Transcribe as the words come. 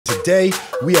today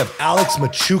we have Alex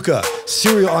Machuca,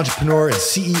 serial entrepreneur and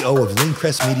CEO of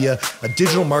Lyncrest Media, a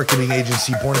digital marketing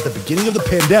agency born at the beginning of the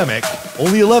pandemic,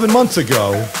 only 11 months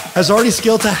ago, has already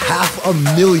scaled to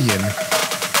 $500,000.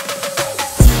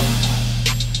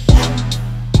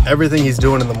 Everything he's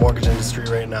doing in the mortgage industry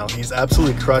right now, he's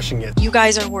absolutely crushing it. You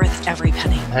guys are worth every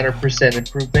penny. 100%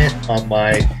 improvement on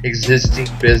my existing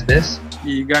business.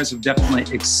 You guys have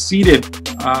definitely exceeded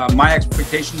my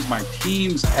expectations, my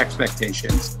team's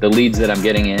expectations. The leads that I'm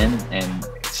getting in and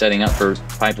setting up for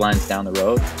pipelines down the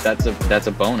road, that's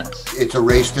a bonus. It's a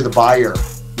race to the buyer.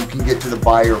 Who can get to the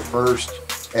buyer first?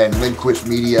 And Lyncrest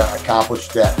Media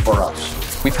accomplished that for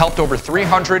us. We've helped over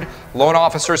 300 loan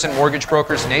officers and mortgage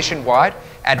brokers nationwide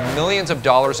add millions of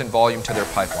dollars in volume to their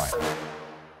pipeline.